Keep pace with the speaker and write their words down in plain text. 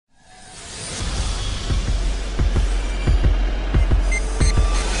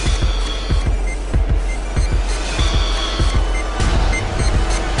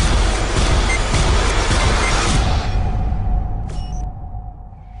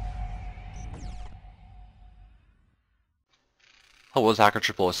Hello, it's Hacker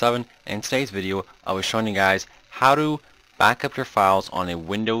 007, and in today's video I was showing you guys how to back up your files on a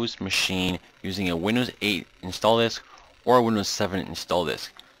Windows machine using a Windows 8 install disk or a Windows 7 install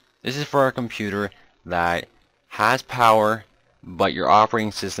disk. This is for a computer that has power but your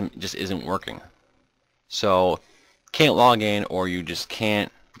operating system just isn't working. So can't log in or you just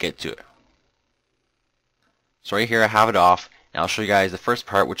can't get to it. So right here I have it off, and I'll show you guys the first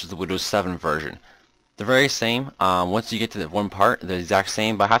part, which is the Windows 7 version. They're very same. Once you get to the one part, they're the exact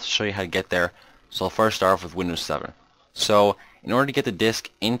same, but I have to show you how to get there. So I'll first start off with Windows 7. So in order to get the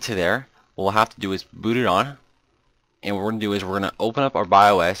disk into there, what we'll have to do is boot it on, and what we're going to do is we're going to open up our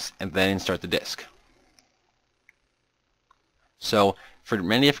BIOS and then insert the disk. So for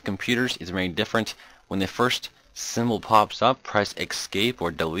many different computers, it's very different. When the first symbol pops up, press escape or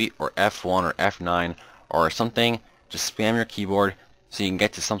delete or F1 or F9 or something. Just spam your keyboard so you can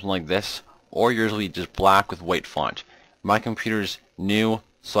get to something like this, or usually just black with white font. My computer's new,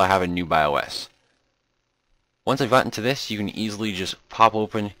 so I have a new BIOS. Once I've gotten to this, you can easily just pop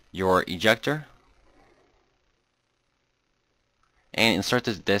open your ejector and insert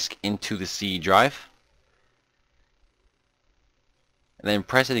this disk into the C drive, and then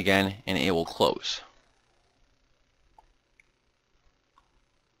press it again and it will close.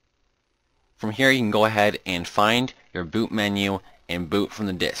 From here you can go ahead and find your boot menu and boot from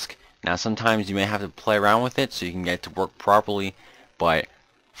the disk. Now sometimes you may have to play around with it so you can get it to work properly, but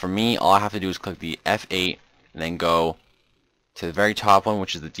for me all I have to do is click the F8 and then go to the very top one,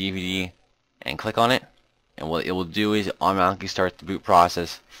 which is the DVD, and click on it, and what it will do is automatically start the boot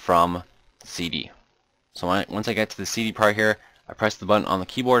process from the CD. So once I get to the CD part here, I press the button on the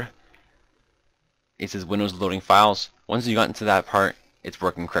keyboard. It says Windows loading files. Once you've gotten to that part, it's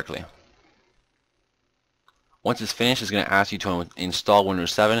working correctly. Once it's finished, it's going to ask you to install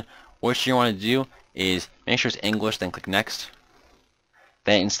Windows 7. What you want to do is make sure it's English, then click Next.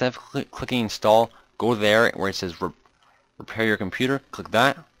 Then instead of clicking Install, go there where it says Repair your computer. Click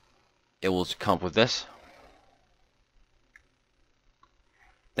that. It will come up with this.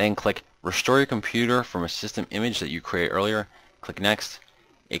 Then click Restore your computer from a system image that you created earlier. Click Next.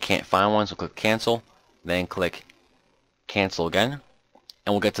 It can't find one, so click Cancel. Then click Cancel again,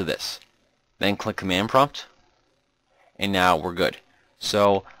 and we'll get to this. Then click Command Prompt. And now we're good.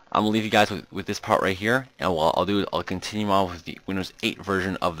 So I'm gonna leave you guys with this part right here, and what I'll do is I'll continue on with the Windows 8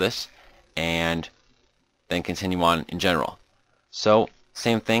 version of this, and then continue on in general. So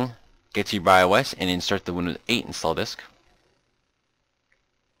same thing, get to your BIOS and insert the Windows 8 install disk.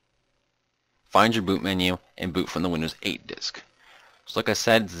 Find your boot menu and boot from the Windows 8 disk. So like I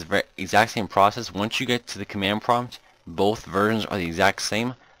said, it's the exact same process. Once you get to the command prompt, both versions are the exact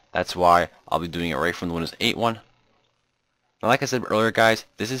same. That's why I'll be doing it right from the Windows 8 one. Now, like I said earlier, guys,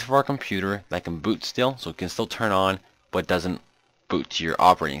 this is for a computer that can boot still, so it can still turn on, but doesn't boot to your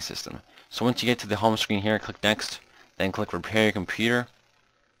operating system. So once you get to the home screen here, click Next, then click Repair your computer,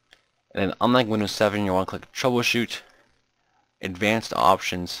 and then unlike Windows 7, you want to click Troubleshoot, Advanced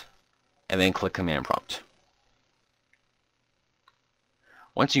Options, and then click Command Prompt.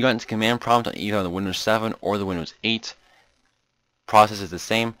 Once you got into Command Prompt on either the Windows 7 or the Windows 8, process is the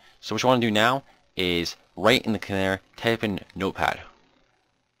same. So what you want to do now is right in the there, type in Notepad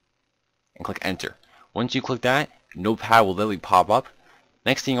and click Enter. Once you click that, Notepad will literally pop up.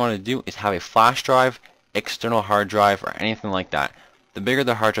 Next thing you want to do is have a flash drive, external hard drive, or anything like that. The bigger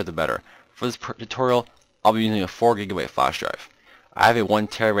the hard drive, the better. For this tutorial, I'll be using a 4 GB flash drive. I have a 1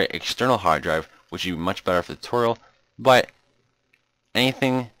 TB external hard drive, which would be much better for the tutorial, but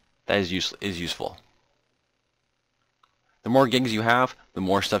anything that is useful. The more gigs you have, the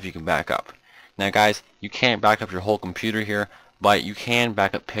more stuff you can back up. Now guys, you can't back up your whole computer here, but you can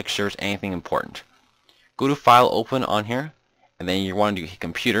back up pictures, anything important. Go to File, Open on here, and then you want to do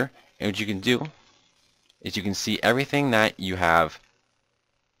Computer, and what you can do is you can see everything that you have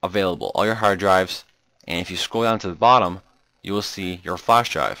available, all your hard drives, and if you scroll down to the bottom, you will see your flash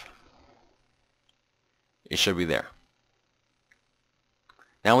drive. It should be there.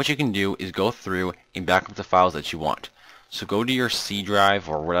 Now what you can do is go through and back up the files that you want. So go to your C drive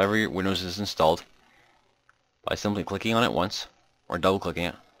or whatever your Windows is installed by simply clicking on it once or double clicking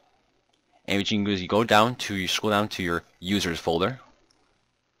it. And what you can do is you scroll down to your users folder,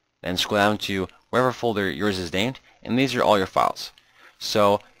 then scroll down to wherever folder yours is named, and these are all your files.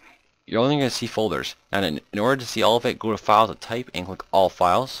 So you're only going to see folders. Now in order to see all of it, go to File to Type and click All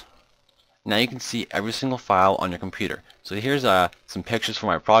Files. Now you can see every single file on your computer. So here's some pictures for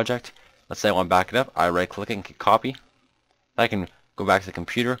my project. Let's say I want to back it up. I right click it and click Copy. I can go back to the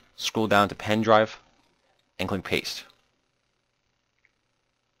computer, scroll down to Pen Drive, and click Paste.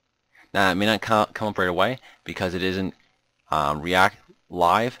 Now it may not come up right away because it isn't React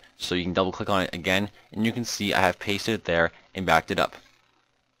Live, so you can double click on it again, and you can see I have pasted it there and backed it up.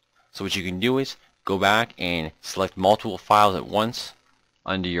 So what you can do is go back and select multiple files at once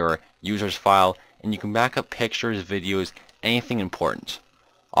under your users file, and you can back up pictures, videos, anything important.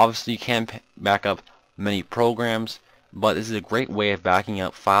 Obviously you can't back up many programs, but this is a great way of backing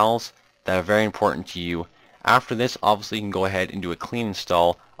up files that are very important to you. After this, obviously you can go ahead and do a clean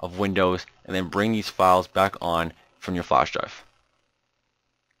install of Windows and then bring these files back on from your flash drive.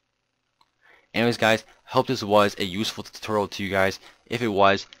 Anyways guys, hope this was a useful tutorial to you guys. If it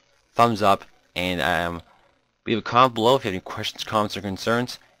was, thumbs up, and leave a comment below if you have any questions, comments, or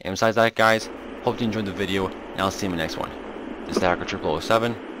concerns. And besides that guys, hope you enjoyed the video, and I'll see you in the next one. This is Hacker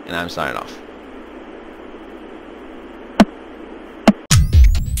 007, and I'm signing off.